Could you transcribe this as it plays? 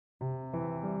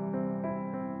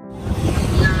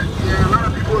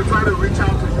try to reach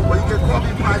out to you, but you can call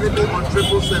me privately on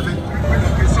 777.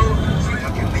 Okay, so you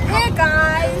can pick up. Hey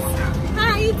guys,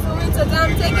 how you doing today?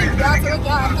 I'm taking Belle to get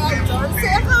her hair done.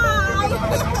 Say hi.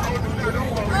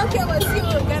 Okay, we'll see you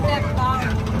when we get that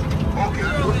back. Okay,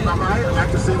 I'd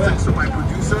like to say thanks to my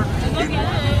producer.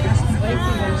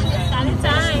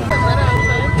 Valentine's.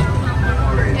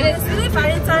 It is really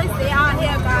Valentine's Day out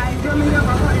here, guys.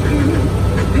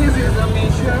 This is a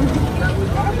mission that we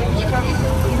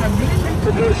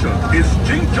promotion is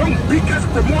Jing Jong's biggest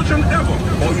promotion ever.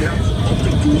 Oh yeah, up to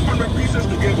 200 pieces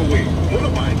to give away.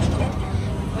 Motorbikes.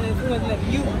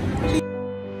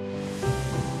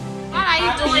 What are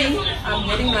you doing? I'm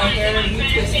getting my hair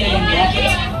retwisted and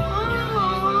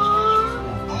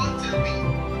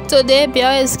wrapped. Today,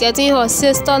 Belle is getting her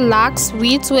sister locks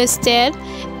retwisted,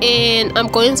 and I'm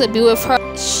going to be with her.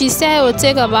 She said it will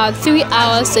take about 3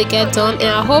 hours to get done, and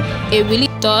I hope it really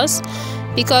does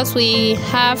because we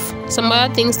have some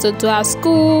other things to do at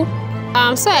school.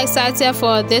 I'm so excited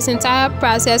for this entire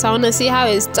process. I want to see how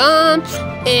it's done,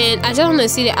 and I just want to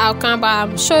see the outcome, but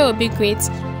I'm sure it will be great.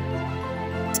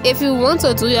 If you want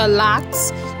to do your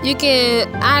locks, you can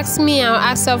ask me. I'll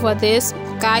ask her for this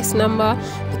guy's number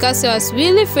because he was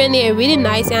really friendly and really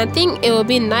nice, and I think it will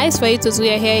be nice for you to do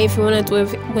your hair if you want to do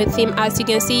it with him. As you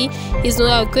can see, he's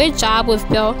doing a great job with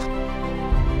Belle.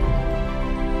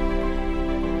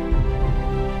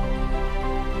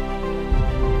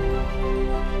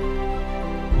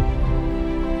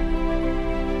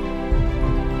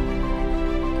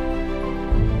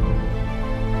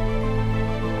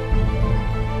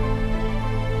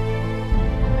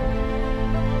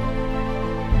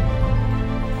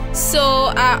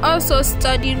 So I also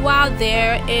studied while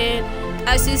there, and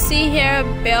as you see here,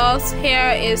 Belle's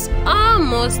hair is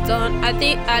almost done. I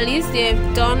think at least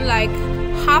they've done like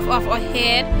half of her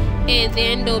head, and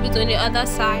then they'll be doing the other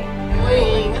side.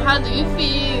 How do you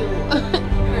feel?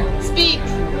 Speak.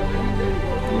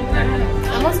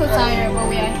 I'm also tired, but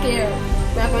we are here.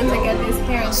 We're going to get this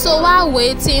hair. So while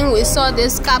waiting, we saw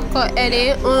this CapCut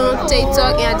edit on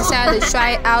TikTok, and I decided to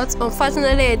try it out.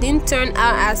 Unfortunately, it didn't turn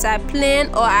out as I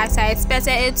planned or as I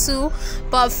expected it to.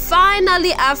 But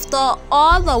finally, after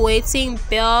all the waiting,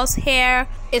 Belle's hair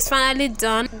is finally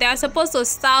done. They're supposed to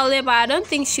style it, but I don't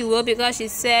think she will because she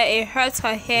said it hurts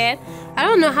her head. I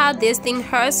don't know how this thing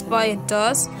hurts, but it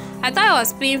does. I thought it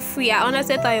was pain-free. I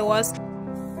honestly thought it was.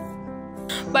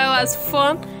 But it was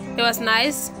fun. It was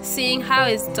nice seeing how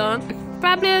it's done.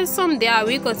 Probably someday I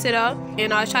will consider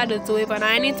and I'll try to do it, but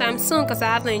not anytime soon because I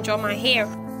have to enjoy my hair.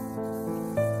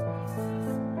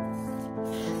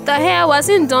 The hair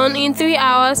wasn't done in 3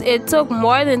 hours. It took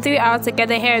more than 3 hours to get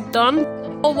the hair done.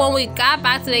 But when we got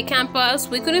back to the campus,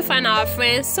 we couldn't find our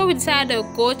friends, so we decided to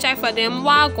go check for them.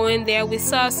 While going there, we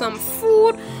saw some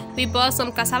food. We bought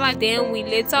some cassava. Then we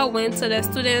later went to the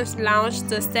students' lounge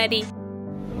to study.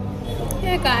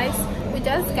 Hey guys, we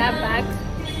just got back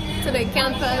to the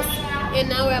campus, and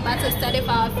now we're about to study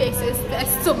for our fixes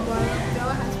test tomorrow.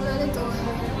 Belle has finally done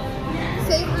it.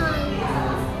 Say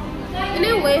hi.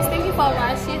 Anyways, thank you for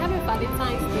watching. Happy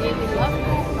Valentine's Day. We love you.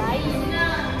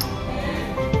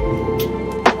 Bye.